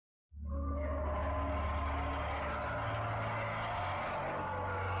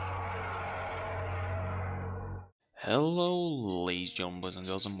Hello, ladies, gentlemen, boys and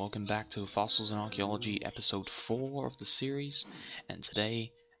girls, and welcome back to Fossils and Archaeology, episode 4 of the series. And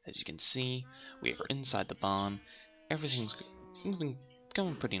today, as you can see, we are inside the barn. Everything's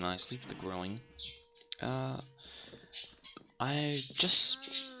going pretty nicely for the growing. I just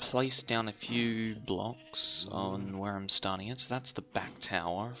placed down a few blocks on where I'm starting it. So that's the back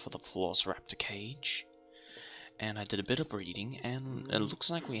tower for the Velociraptor cage. And I did a bit of breeding, and it looks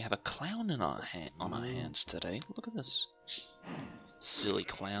like we have a clown in our hands today. Look at this. Silly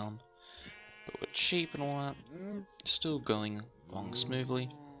clown. But with sheep and all that, still going along smoothly.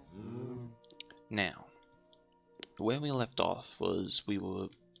 Now, where we left off was we were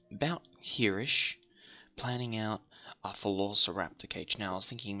about here-ish, planning out a Velociraptor cage. Now, I was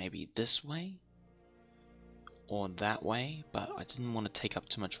thinking maybe this way, or that way, but I didn't want to take up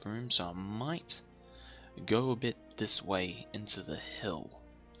too much room, so I might go a bit this way into the hill.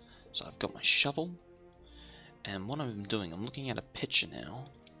 So I've got my shovel, and what I'm doing, I'm looking at a picture now,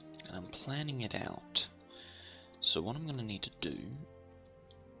 and I'm planning it out. So what I'm going to need to do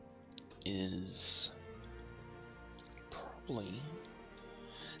is probably,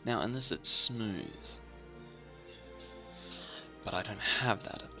 now in this it's smooth, but I don't have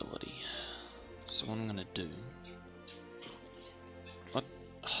that ability. So what I'm going to do, what?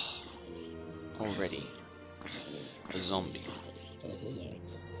 Already. A zombie.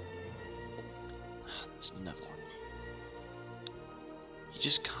 There's another one. You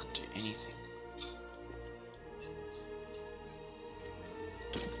just can't do anything.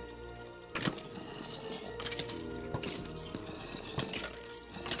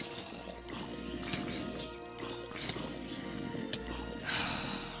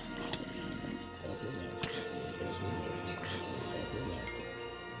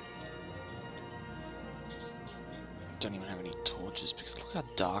 Don't even have any torches because look how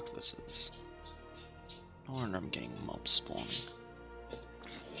dark this is. No wonder I'm getting mobs spawning.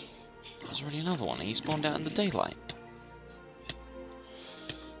 There's already another one and he spawned out in the daylight.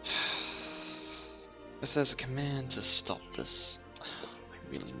 If there's a command to stop this, I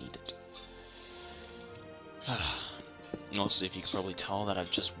really need it. Also, if you can probably tell that I've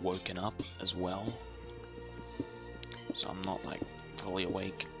just woken up as well. So I'm not like fully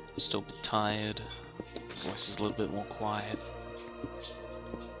awake, still a bit tired. Voice is a little bit more quiet.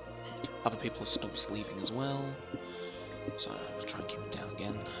 Other people are still sleeping as well, so I'll try and keep it down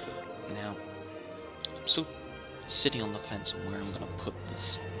again. Now, I'm still sitting on the fence on where I'm going to put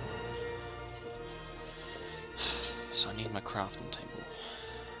this. So I need my crafting table.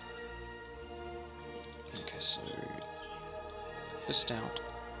 Okay, so fist out,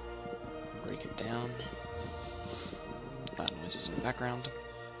 break it down. Loud noises in the background.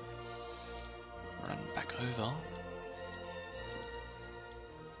 Run back over.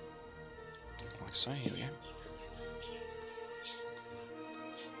 Like so, here we go.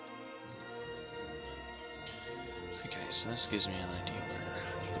 Okay, so this gives me an idea where I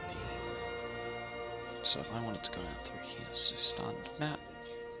need to be. So if I wanted to go out through here, so start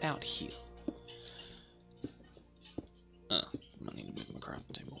about here. I need to move my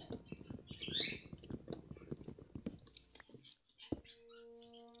crafting table.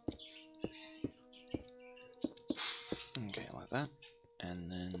 Okay, like that.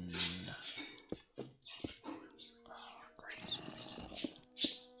 And then... oh, great.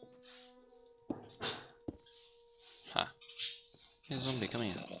 Ha. Hey, zombie, come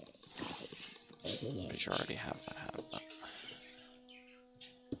here. Pretty sure I already have that hat, but...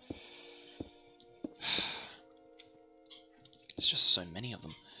 there's just so many of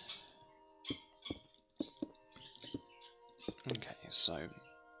them. Okay, so...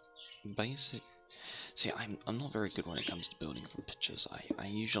 basic... see, I'm not very good when it comes to building from pictures. I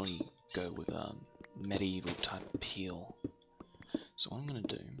usually go with a medieval type appeal. So what I'm going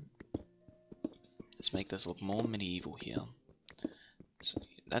to do is make this look more medieval here. So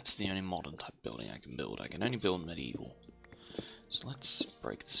that's the only modern type building I can build. I can only build medieval. So let's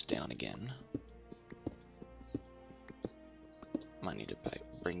break this down again. Might need to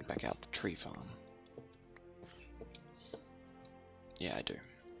bring back out the tree farm. Yeah, I do.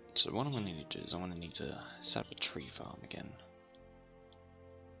 So what I'm going to need to do is I'm going to need to set up a tree farm again.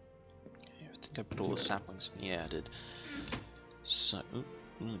 Okay, I think I put all the saplings in. Yeah, I did. So, oh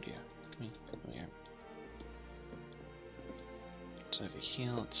dear. Come here. There we go. It's over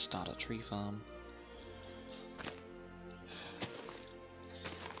here. Let's start a tree farm.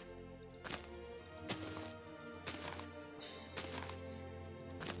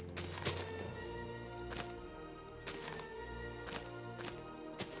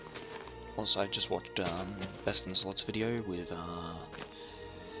 Also, I just watched Best in Slots video with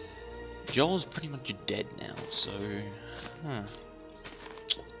Joel's pretty much dead now, so... Kind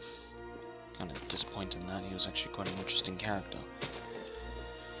of disappointed in that. He was actually quite an interesting character.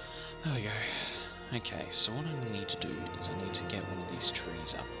 There we go. Okay, so what I need to do is I need to get one of these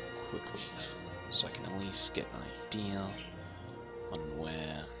trees up quickly, so I can at least get an idea on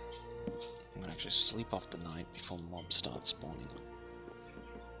where I'm gonna actually sleep off the night before the mobs start spawning.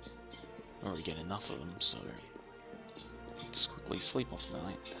 I already get enough of them, so let's quickly sleep off the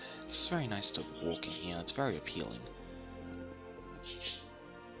night. It's very nice to walk in here, it's very appealing.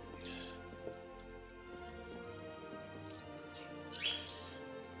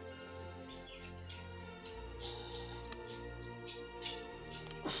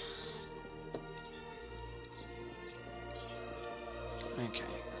 Okay,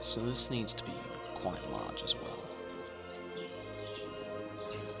 so this needs to be quite large as well.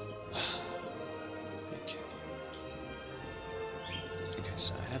 Okay. Okay,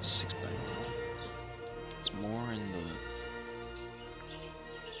 so I have 6 bone now. There's more in the...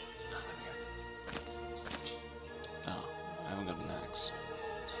 Oh, I haven't got an axe.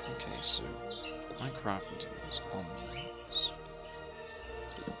 Okay, so my crafting table is on me. So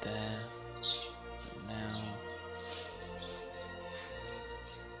put it there. And now...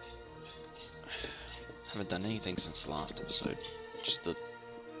 Haven't done anything since the last episode. Just the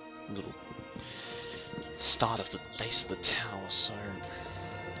little start of the base of the tower. So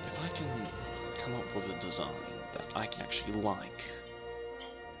if I can come up with a design that I can actually like,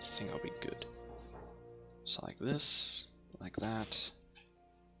 I think I'll be good. So like this, like that,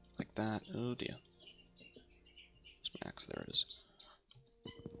 like that. Oh dear. Where's my axe? There it is.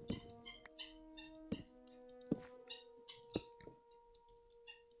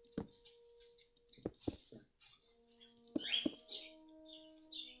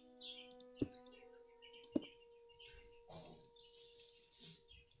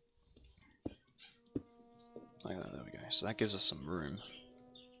 Like that, there we go. So that gives us some room.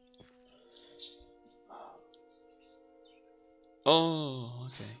 Oh,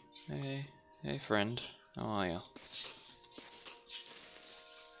 okay. Hey friend. How are ya?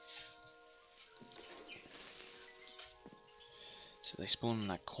 So they spawn in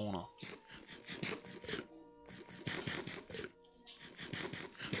that corner.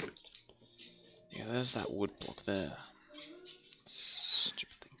 Yeah, there's that wood block there.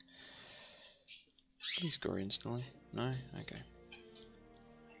 Stupid thing. Please go instantly. No? Okay.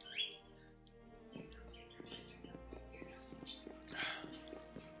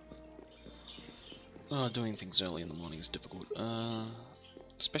 Oh, doing things early in the morning is difficult.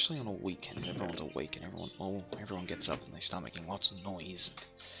 Especially on a weekend. Everyone's awake and everyone gets up and they start making lots of noise.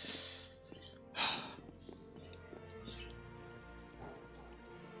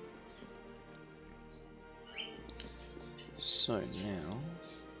 So now...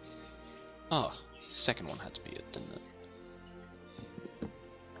 Oh, second one had to be it, didn't it?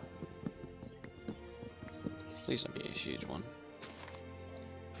 Please don't be a huge one.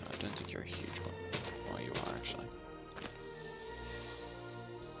 No, I don't think you're a huge one. Oh, you are actually.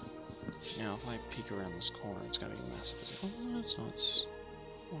 Now, if I peek around this corner, it's going to be massive. Oh, no, it's not. It's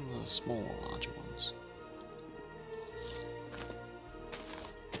one of the smaller, larger ones.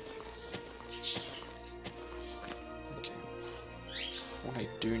 Okay. What I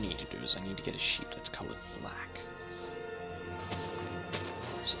do need to do is I need to get a sheep that's coloured black.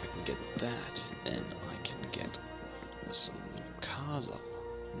 So if I can get that, then I can get some cars up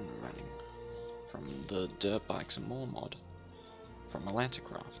and running from the dirt bikes and more mod from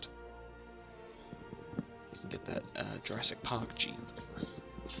Atlanticraft. You can get that Jurassic Park Jeep.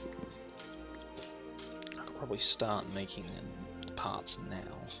 I could probably start making the parts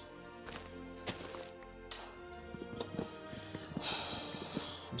now.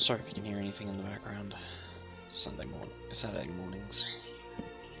 I'm sorry if you can hear anything in the background. Saturday mornings.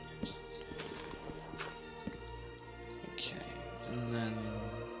 Okay, and then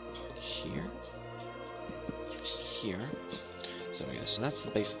here. So there we go. So that's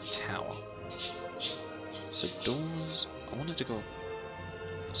the base of the tower. So doors. I wanted to go.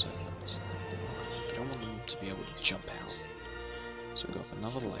 So I don't want them to be able to jump out. So go up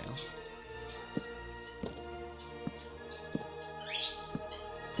another layer.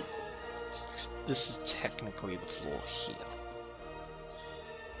 This is technically the floor here.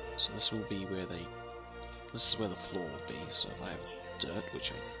 So this will be where they... This is where the floor will be. So if I have dirt,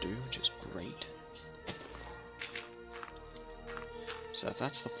 which I do, which is great. So if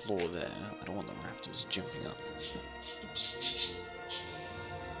that's the floor there, I don't want the raptors jumping up.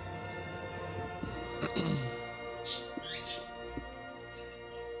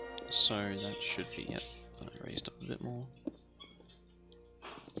 So that should be it. I raised up a bit more.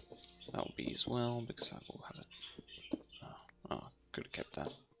 that will be as well, because I will have it. Oh, could have kept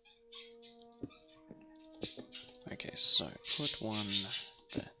that. Okay, so put one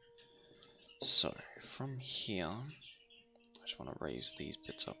there. So, from here, I just want to raise these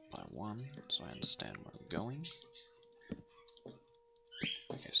bits up by one, so I understand where I'm going.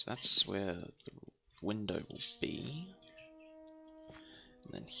 Okay, so that's where the window will be.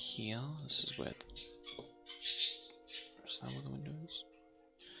 And then here, this is where is that where the window is?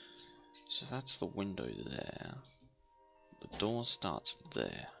 So that's the window there. The door starts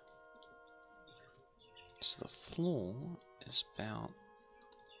there. So the floor is about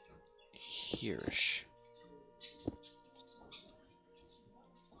here-ish.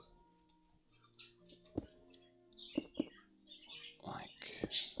 Like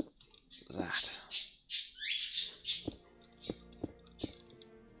that.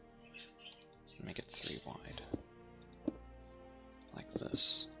 Make it 3 wide. Like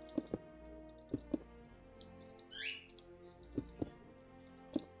this.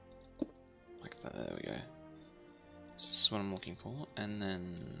 Like that, there we go. So this is what I'm looking for, and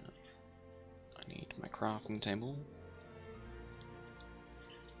then I need my crafting table.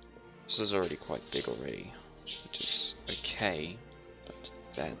 This is already quite big already, which is okay, but it's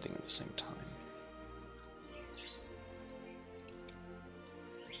a bad thing at the same time.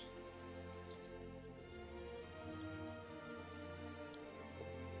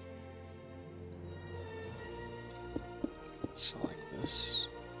 So like this.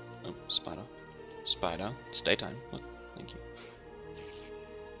 Oh, spider. Spider. It's daytime. Look, thank you.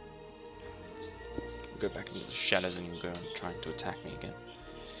 Go back into the shadows and you'll go and trying to attack me again.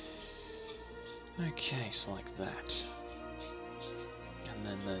 Okay, so like that. And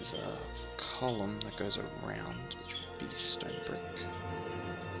then there's a column that goes around, which would be stone brick.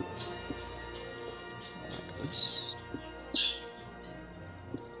 Like this.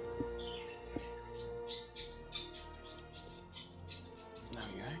 There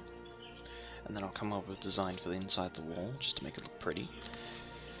we go. And then I'll come up with a design for the inside of the wall, just to make it look pretty.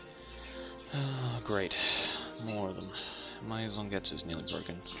 Oh, great. More of them. My Zongetsu is nearly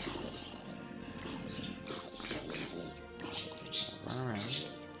broken. Run around.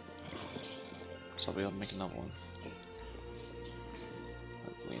 So I'll be able to make another one.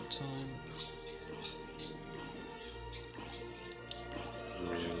 Hopefully in time.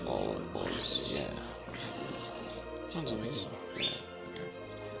 Oh, it was, yeah. Tons of these. Yeah, okay.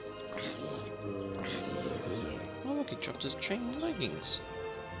 Oh look, he dropped his chain leggings.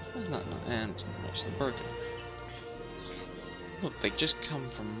 Isn't that not? And it's mostly broken. Look, they just come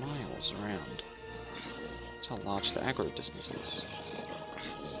from miles around. That's how large the aggro distance is.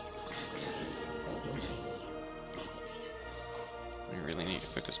 I really need to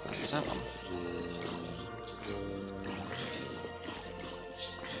focus on the 7.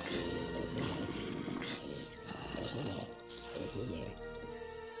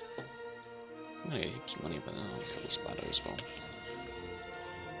 Oh yeah, heaps money, but I'll kill the spider as well.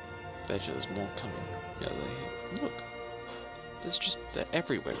 Bet you there's more coming. Yeah, they look. There's just they're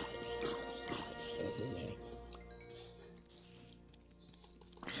everywhere.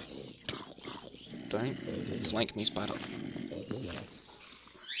 Don't flank me, spider.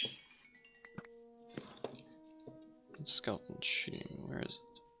 Skeleton shooting. Where is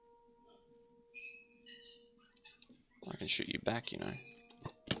it? I can shoot you back, you know.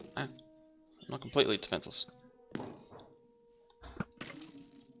 Ah, I'm not completely defenseless.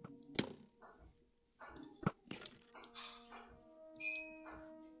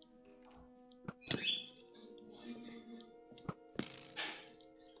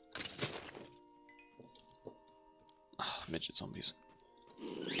 Ah, midget zombies.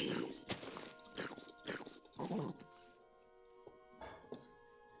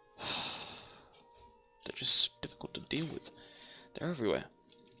 They're just difficult to deal with. They're everywhere.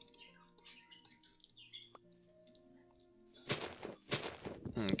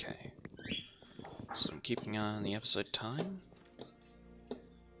 Okay. So I'm keeping an eye on the episode time.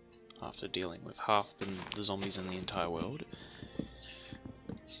 After dealing with half the zombies in the entire world.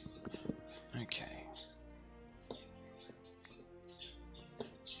 Okay.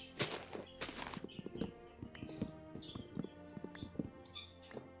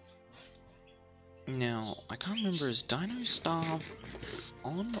 Now, I can't remember, is Dino Starve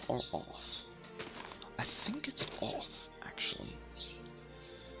on or off? I think it's off, actually.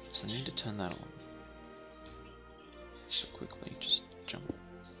 So I need to turn that on. So quickly, just jump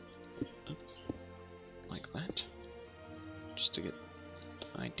up, like that. Just to get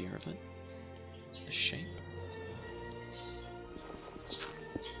the idea of it. The shape.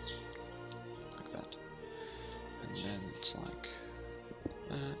 Like that. And then it's like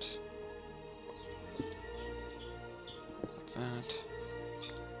that.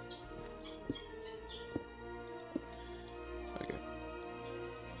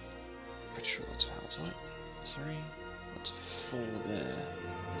 pretty sure that's how it's like. 3. That's 4 there.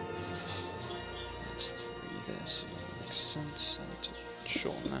 That's 3 there, so it makes sense. I need to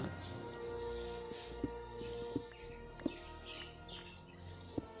shorten that.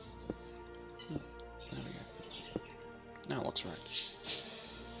 There we go. Now it looks right.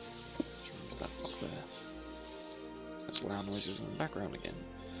 Put that block there. There's loud noises in the background again.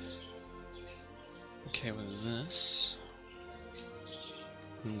 Okay, with this,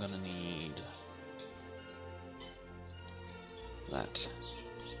 I'm gonna need that.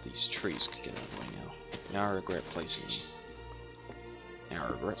 These trees could get out of the way now. Now I regret placing them. Now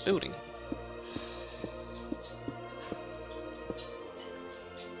I regret building.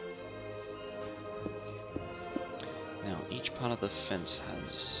 Now each part of the fence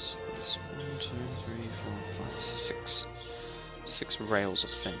has 1, 2, 3, 4, 5, 6. 6 rails of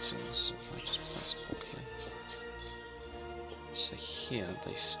fencing. So if I just place a block here. So here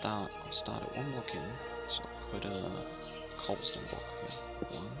they start. I'll start at 1 block in. So I'll put a cobblestone block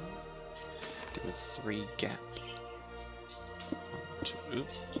here. 1. Give it a 3 gap. 1, 2,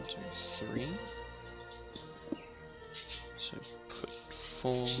 3. So put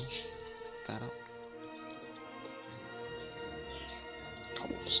 4. That up.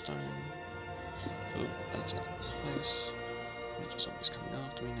 Cobblestone. Oh, that's not close. There's zombies coming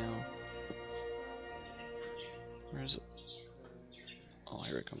after me now. Where is it? Oh,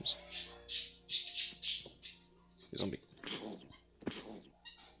 here it comes. The zombie.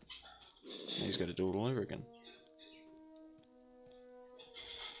 Now he's got to do it all over again.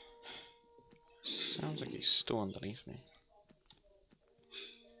 Sounds like he's still underneath me.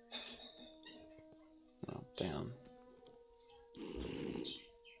 Oh, down.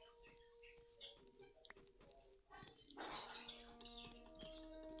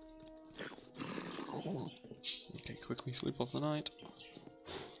 Okay, quickly sleep off the night.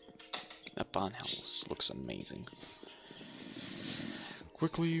 That barn house looks amazing.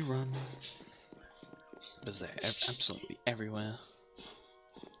 Quickly run. Because they're absolutely everywhere.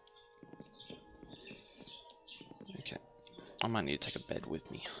 Okay, I might need to take a bed with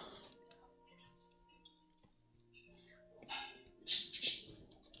me.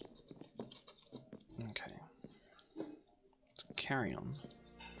 Okay, so carry on.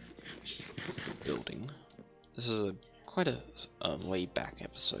 Building. This is quite a laid back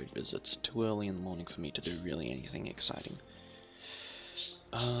episode because it's too early in the morning for me to do really anything exciting.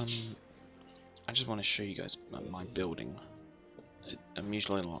 I just want to show you guys my building. I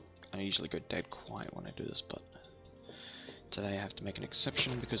usually go dead quiet when I do this, but today I have to make an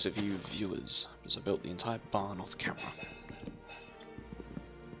exception because of you viewers, because I built the entire barn off camera.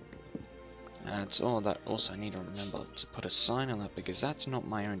 That's all that also I need to remember to put a sign on that because that's not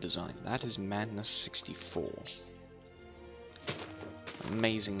my own design. That is Madness 64.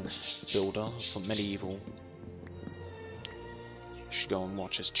 Amazing builder for medieval. You should go and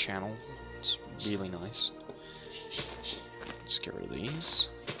watch his channel. It's really nice. Let's get rid of these.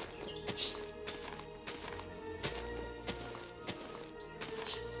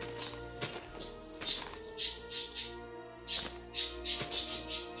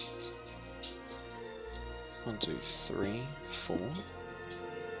 One, 2, 3, 4.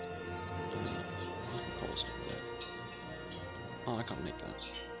 Oh, I can't make that.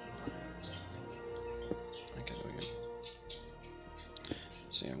 Okay, there we go.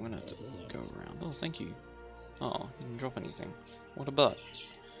 See, I'm gonna have to go around. Oh, thank you. Oh, you didn't drop anything. What a butt.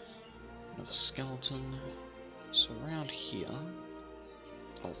 Another skeleton. So around here,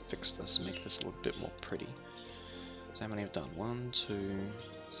 I'll fix this and make this look a bit more pretty. So how many I've done? 1, 2,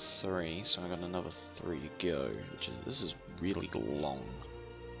 3. So I got another 3 to go. This is really long.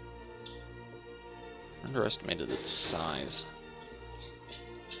 Underestimated its size.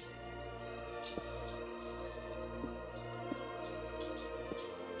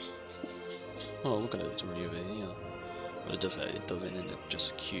 Oh, look at it, it's already over here. But it does it in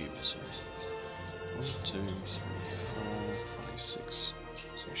just a cube, so 1, 2, 3, 4, 5, 6.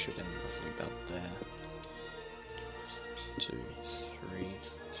 So I should end roughly about there. 2, 3,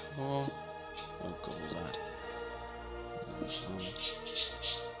 4. Oh god, what was that? 1,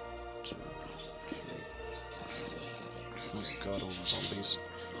 2, 3. Oh god, all the zombies.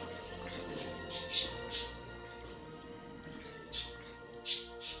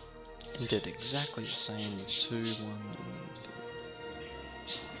 He did exactly the same with 2, 1, and...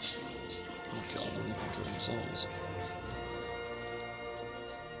 oh god, I think they killed themselves.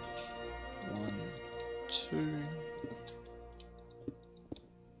 1, 2...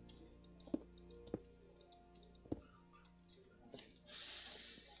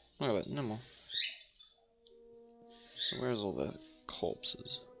 oh wait, no more. So where's all the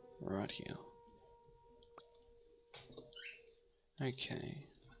corpses? right here. Okay.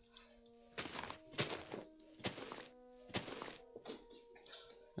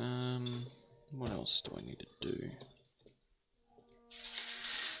 What else do I need to do?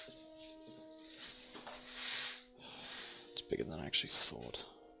 It's bigger than I actually thought.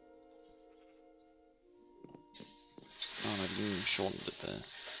 Oh, no, I've even shortened it there.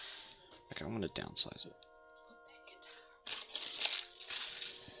 Okay, I'm gonna downsize it.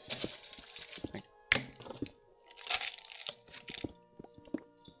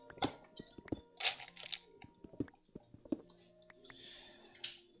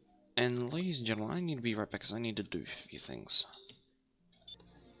 And ladies and gentlemen, I need to be right back because I need to do a few things.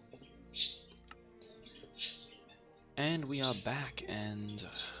 And we are back, and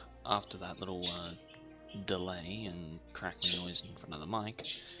after that little delay and crackling noise in front of the mic,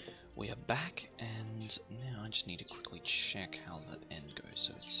 we are back, and now I just need to quickly check how that end goes.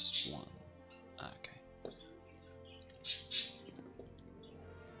 So it's 1. Okay.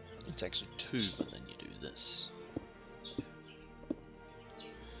 It's actually 2, but then you do this.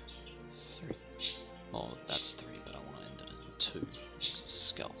 3. Oh, that's 3, but I want to end it in 2. There's a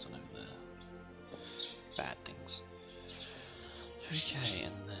skeleton over there. Bad things. Okay,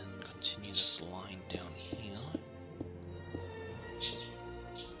 and then continue this line down here.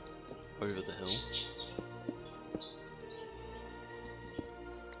 Over the hill.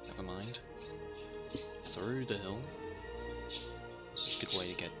 Never mind. Through the hill. This is a good way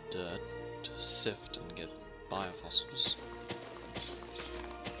to get dirt, to sift and get biofossils.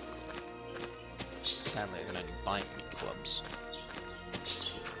 Sadly, I can only buy meat clubs.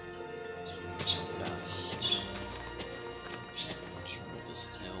 About here. Through this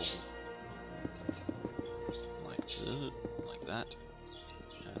hill. Like this, like that,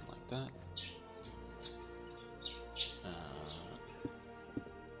 and like that.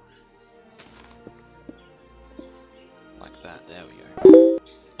 Like that, there we go.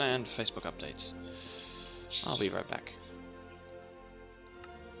 And Facebook updates. I'll be right back.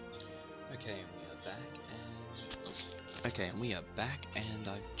 Okay, we are back, and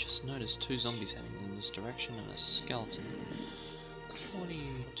I've just noticed 2 zombies heading in this direction and a skeleton. What are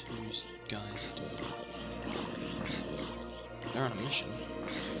you 2 guys doing? They're on a mission.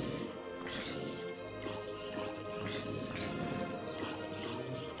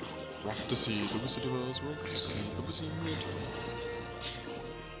 Rock to see the Wizard of Oz, rock to see the Wizard.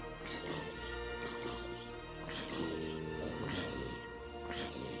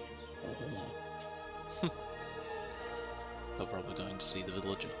 They're probably going to see the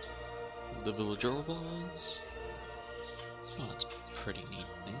villager. The villager of Oz. Oh, that's a pretty neat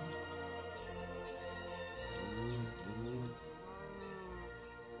thing.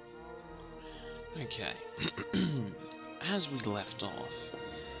 Okay. As we left off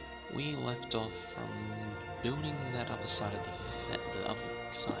from building that other side of the other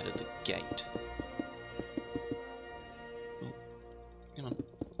side of the gate. Oh, come on.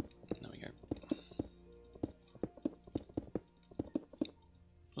 There we go.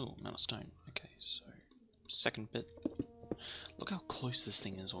 Oh, amount of stone. Okay, so second bit. Look how close this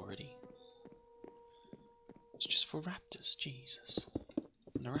thing is already. It's just for raptors, Jesus.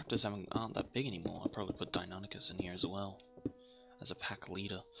 And the raptors aren't that big anymore. I'll probably put Deinonychus in here as well, as a pack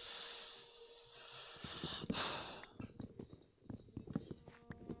leader.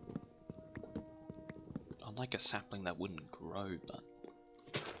 I'd like a sapling that wouldn't grow, but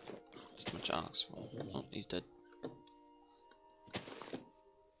it's too much to ask for. Oh, he's dead.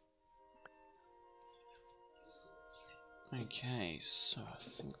 Okay, so I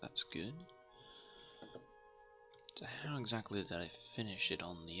think that's good. So how exactly did I finish it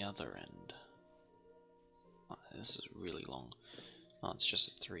on the other end? Oh, this is really long. Oh, it's just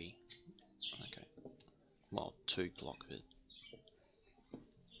a 3. Okay. Well, 2 block bit.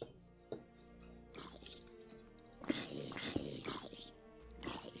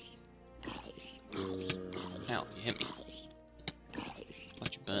 Ow, you hit me.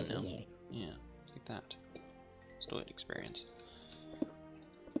 Let you burn now. Yeah, like that. Still had experience.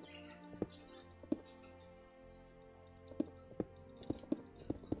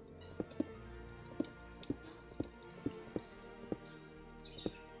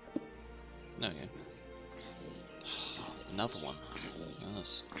 There we go. Another one.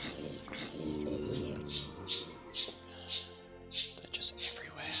 Yes. They're just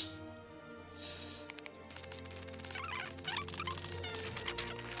everywhere.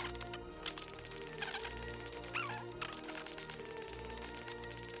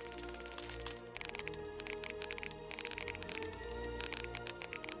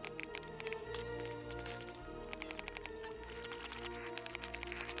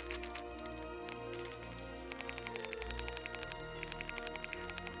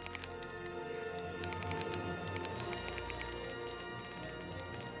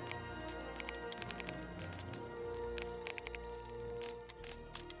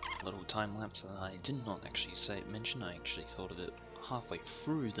 little time lapse that I did not actually mention. I actually thought of it halfway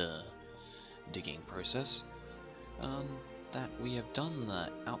through the digging process. That we have done the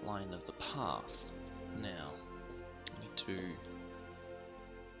outline of the path. Now, I need to.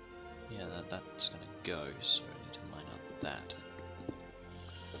 Yeah, that's gonna go. So I need to line up that.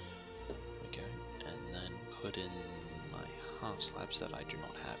 Okay, and then put in my half slabs that I do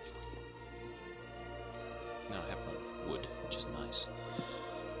not have. Now I have more wood, which is nice.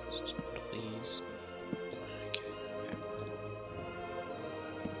 Let's just put up these. Okay.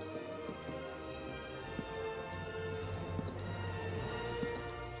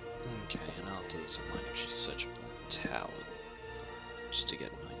 Okay, and after this I might actually search for the tower, just to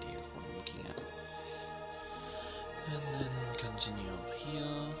get an idea of what I'm looking at. And then continue up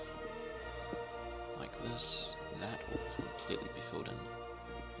here, like this. That will completely be filled in,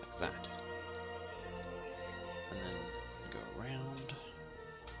 like that. And then go around,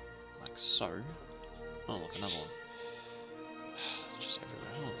 like so. Oh look, another one. Just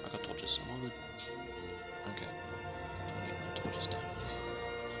everywhere. Oh, I got torches. Oh, good. Okay. I'm gonna get my torches down.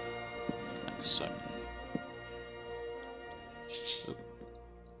 Like so. Oop.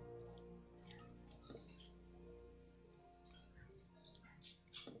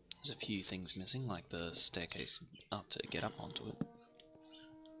 There's a few things missing, like the staircase up to get up onto it.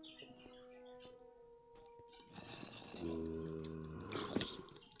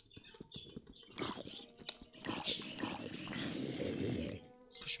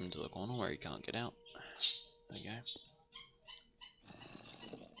 Push him into the corner where he can't get out. There you go.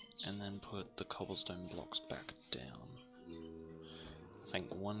 And then put the cobblestone blocks back down. I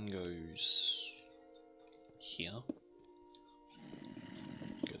think one goes here.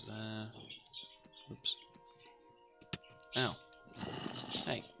 Goes there. Oops. Ow.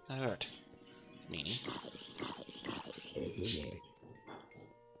 Hey, that hurt. Meanie.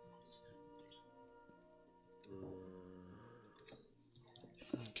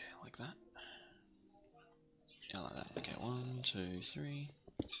 Okay, like that. Yeah, like that. Okay, 1, 2, 3.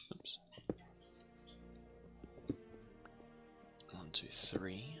 Oops. 1, 2,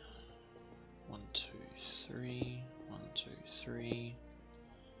 3. 1, 2, 3. 1, 2, 3.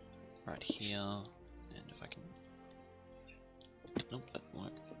 Right here. And if I can. Nope, that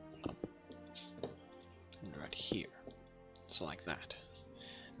won't work. Up. And right here. So like that.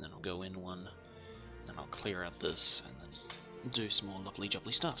 And then I'll go in one. Then I'll clear out this. And then do some more lovely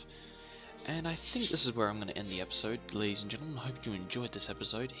jubbly stuff. And I think this is where I'm going to end the episode, ladies and gentlemen. I hope you enjoyed this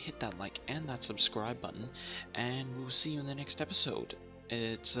episode. Hit that like and that subscribe button, and we'll see you in the next episode.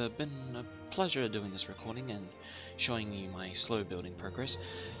 It's been a pleasure doing this recording and showing you my slow building progress.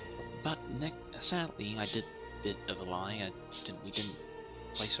 But sadly, I did a bit of a lie. We didn't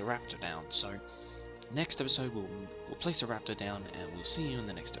place a raptor down. So next episode we'll place a raptor down, and we'll see you in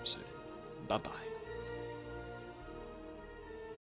the next episode. Bye bye.